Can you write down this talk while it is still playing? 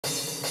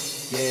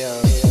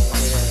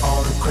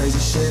All the crazy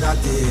shit I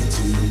did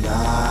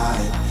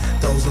tonight,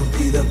 those will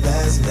be the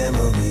best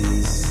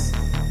memories.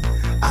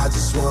 I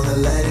just wanna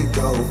let it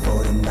go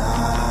for the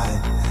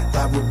night.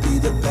 That would be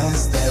the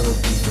best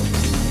therapy for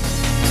me.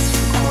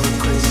 All the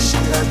crazy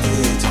shit I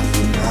did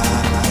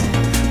tonight,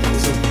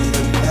 those will be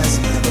the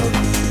best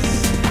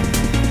memories.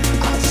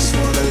 I just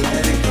wanna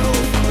let it go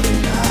for the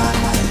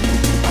night.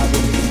 That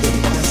would be the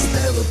best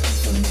therapy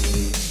for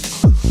me.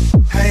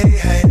 Hey,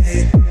 hey,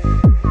 hey.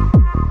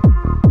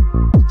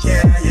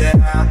 Yeah,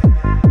 yeah.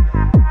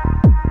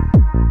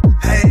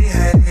 Hey,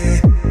 hey.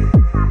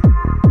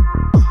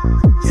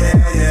 Yeah,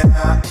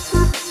 yeah.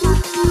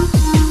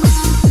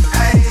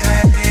 Hey,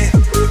 hey.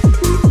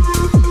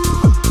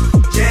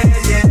 Yeah,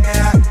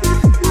 yeah.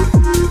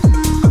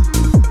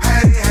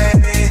 Hey,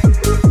 hey.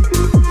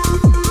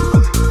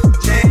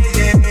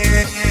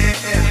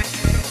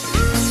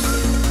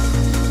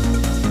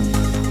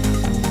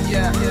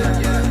 Yeah,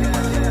 yeah.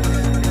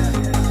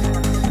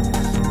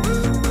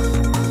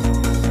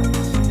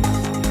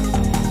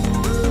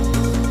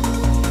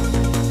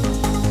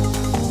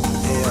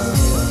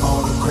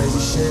 All the crazy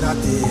shit I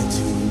did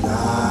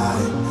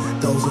tonight,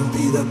 those will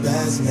be the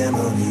best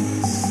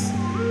memories.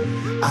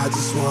 I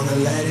just wanna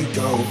let it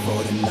go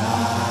for the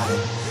night.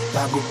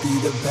 That would be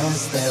the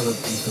best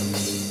therapy for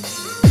me.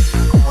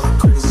 All the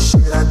crazy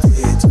shit I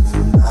did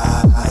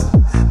tonight,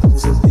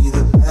 those will be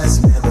the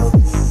best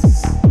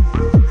memories.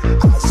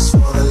 I just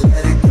wanna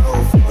let it go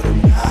for the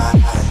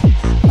night.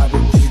 That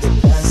would be the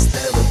best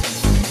therapy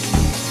for me.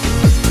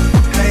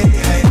 Hey,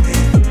 hey,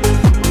 hey.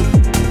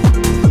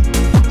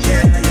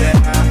 Yeah, yeah.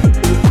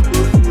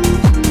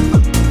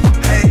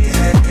 Hey,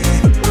 hey, hey.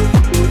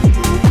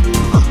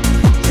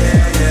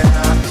 Yeah,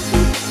 yeah.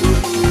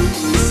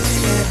 It's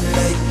getting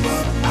late,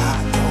 but I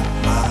don't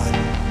mind.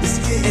 It's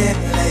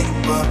getting late,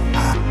 but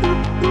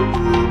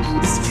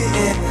it's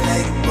getting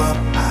late, but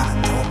I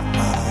don't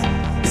mind.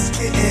 It's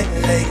getting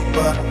late,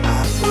 but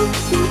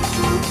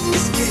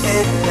it's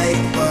getting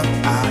late, but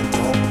I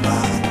don't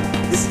mind.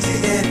 It's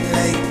getting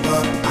late,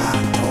 but I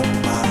don't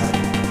mind.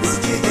 It's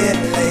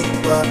getting late,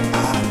 but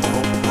I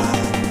don't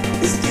mind.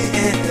 It's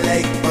getting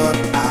late, but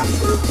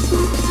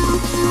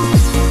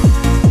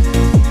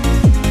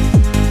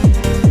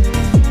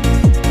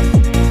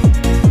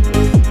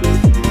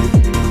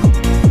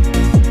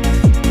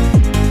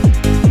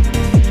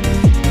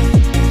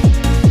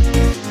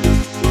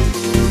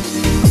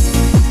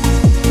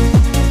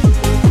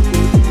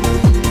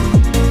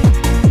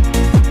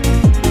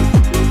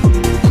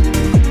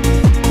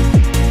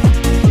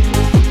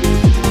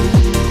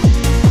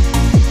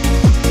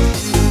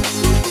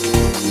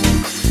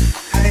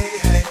hey,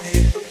 hey,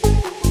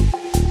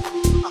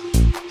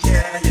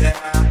 yeah,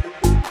 yeah.